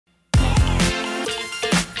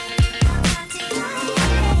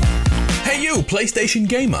PlayStation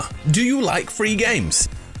gamer? Do you like free games?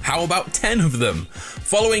 How about 10 of them?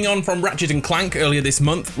 Following on from Ratchet and Clank earlier this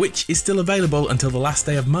month, which is still available until the last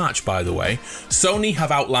day of March by the way, Sony have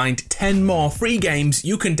outlined 10 more free games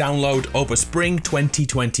you can download over spring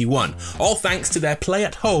 2021, all thanks to their Play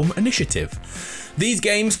at Home initiative. These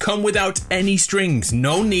games come without any strings,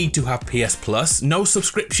 no need to have PS Plus, no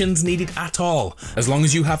subscriptions needed at all. As long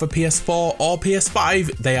as you have a PS4 or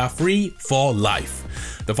PS5, they are free for life.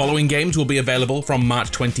 The following games will be available from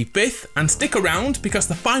March 25th, and stick around because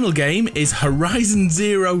the final game is Horizon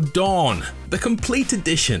Zero Dawn, the complete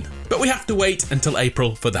edition. But we have to wait until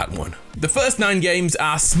April for that one. The first 9 games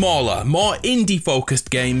are smaller, more indie-focused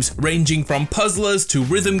games, ranging from puzzlers to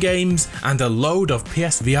rhythm games, and a load of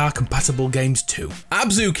PSVR compatible games too.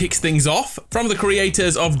 Abzû kicks things off. From the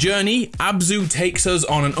creators of Journey, Abzû takes us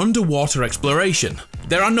on an underwater exploration.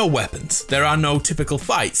 There are no weapons, there are no typical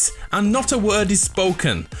fights, and not a word is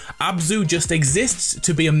spoken. Abzû just exists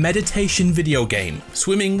to be a meditation video game,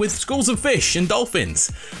 swimming with schools of fish and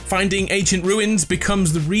dolphins. Finding ancient ruins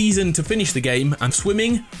becomes the reason to finish the game, and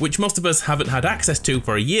swimming, which most of us haven't had access to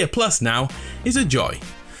for a year plus now, is a joy.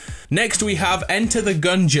 Next we have Enter the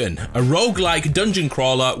Gungeon, a roguelike dungeon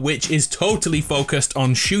crawler which is totally focused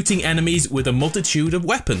on shooting enemies with a multitude of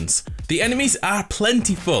weapons. The enemies are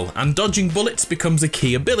plentiful and dodging bullets becomes a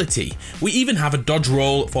key ability. We even have a dodge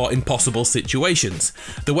roll for impossible situations.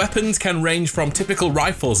 The weapons can range from typical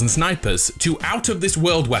rifles and snipers to out of this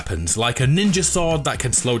world weapons like a ninja sword that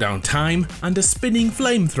can slow down time and a spinning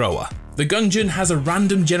flamethrower. The Gungeon has a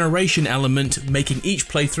random generation element, making each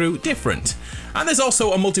playthrough different. And there's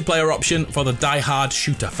also a multiplayer option for the die-hard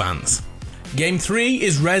shooter fans. Game 3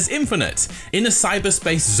 is Rez Infinite. In a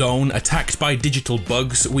cyberspace zone attacked by digital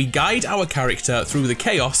bugs, we guide our character through the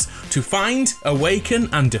chaos to find, awaken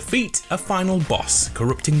and defeat a final boss,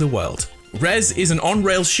 corrupting the world. Rez is an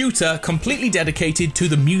on-rail shooter completely dedicated to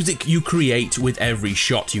the music you create with every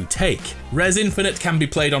shot you take. Rez Infinite can be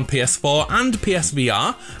played on PS4 and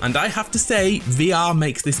PSVR, and I have to say, VR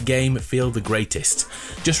makes this game feel the greatest.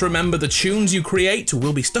 Just remember the tunes you create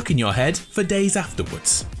will be stuck in your head for days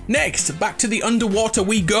afterwards. Next, back to the underwater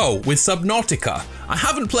we go with Subnautica. I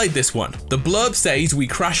haven't played this one. The blurb says we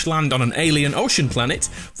crash land on an alien ocean planet,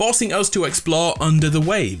 forcing us to explore under the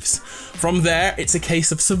waves. From there, it's a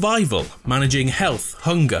case of survival, managing health,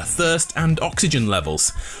 hunger, thirst and oxygen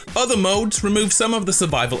levels. Other modes remove some of the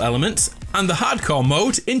survival elements, and the hardcore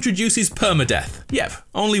mode introduces permadeath. Yep,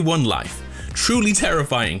 only one life. Truly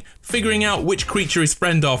terrifying. Figuring out which creature is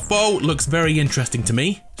friend or foe looks very interesting to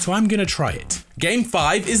me, so I'm gonna try it. Game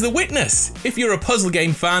 5 is The Witness. If you're a puzzle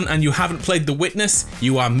game fan and you haven't played The Witness,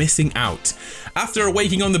 you are missing out. After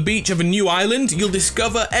awaking on the beach of a new island, you'll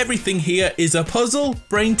discover everything here is a puzzle,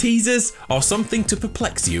 brain teasers, or something to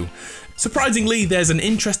perplex you. Surprisingly, there's an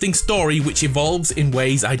interesting story which evolves in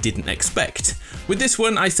ways I didn't expect. With this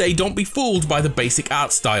one, I say don't be fooled by the basic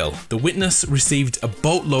art style. The Witness received a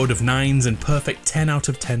boatload of 9s and perfect 10 out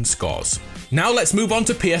of 10 scores. Now let's move on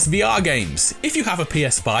to PSVR games. If you have a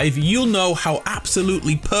PS5, you'll know how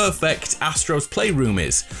absolutely perfect Astro's Playroom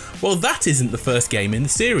is. Well, that isn't the first game in the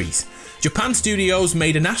series. Japan Studios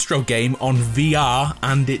made an Astro game on VR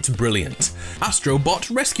and it's brilliant. Astro Bot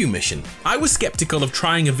Rescue Mission. I was skeptical of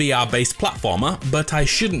trying a VR-based platformer, but I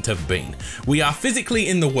shouldn't have been. We are physically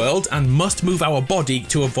in the world and must move our body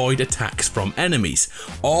to avoid attacks from enemies,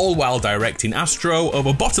 all while directing Astro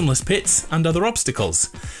over bottomless pits and other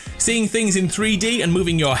obstacles. Seeing things in 3D and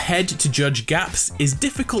moving your head to judge gaps is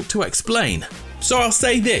difficult to explain. So I'll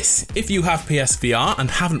say this, if you have PSVR and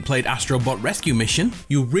haven't played Astro Bot Rescue Mission,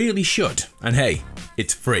 you really should. And hey,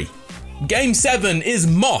 it's free. Game 7 is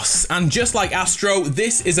Moss, and just like Astro,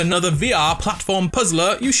 this is another VR platform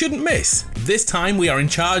puzzler you shouldn't miss. This time we are in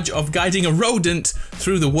charge of guiding a rodent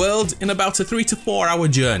through the world in about a 3 to 4 hour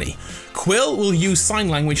journey. Quill will use sign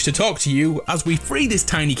language to talk to you as we free this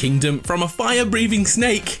tiny kingdom from a fire-breathing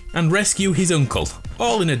snake and rescue his uncle,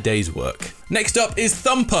 all in a day's work. Next up is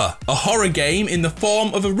Thumper, a horror game in the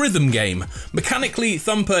form of a rhythm game. Mechanically,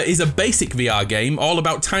 Thumper is a basic VR game all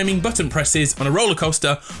about timing button presses on a roller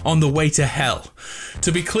coaster on the way to hell.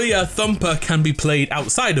 To be clear, Thumper can be played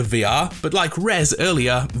outside of VR, but like Rez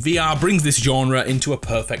earlier, VR brings this genre into a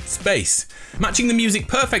perfect space. Matching the music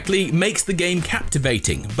perfectly makes the game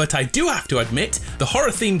captivating, but I do have to admit, the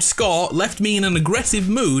horror-themed score left me in an aggressive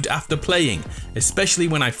mood after playing, especially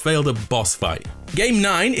when I failed a boss fight. Game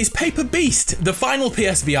 9 is Paper Beast, the final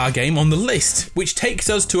PSVR game on the list, which takes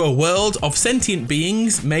us to a world of sentient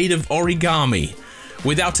beings made of origami.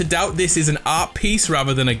 Without a doubt, this is an art piece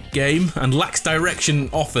rather than a game, and lacks direction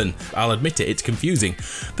often. I'll admit it, it's confusing.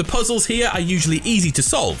 The puzzles here are usually easy to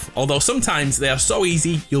solve, although sometimes they are so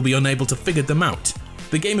easy you'll be unable to figure them out.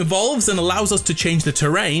 The game evolves and allows us to change the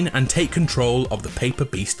terrain and take control of the Paper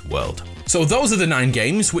Beast world. So those are the 9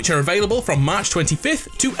 games which are available from March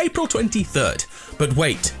 25th to April 23rd. But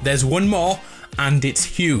wait, there's one more, and it's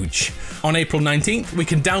huge. On April 19th, we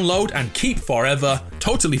can download and keep forever,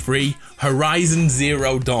 totally free, Horizon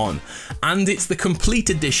Zero Dawn. And it's the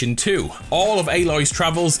complete edition too, all of Aloy's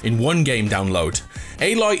travels in one game download.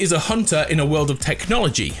 Aloy is a hunter in a world of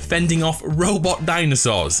technology, fending off robot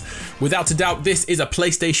dinosaurs. Without a doubt, this is a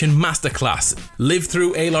PlayStation masterclass. Live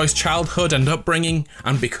through Aloy's childhood and upbringing,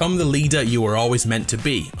 and become the leader you were always meant to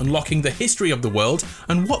be, unlocking the history of the world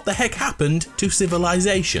and what the heck happened to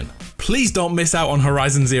civilization. Please don't miss out on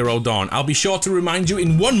Horizon Zero Dawn. I'll be sure to remind you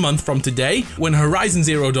in 1 month from today, when Horizon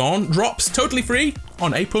Zero Dawn drops totally free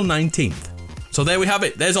on April 19th. So there we have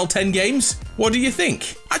it, there's all 10 games. What do you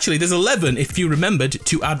think? Actually, there's 11 if you remembered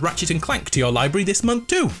to add Ratchet and Clank to your library this month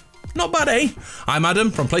too. Not bad, eh? I'm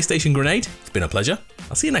Adam from PlayStation Grenade. It's been a pleasure.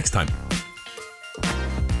 I'll see you next time.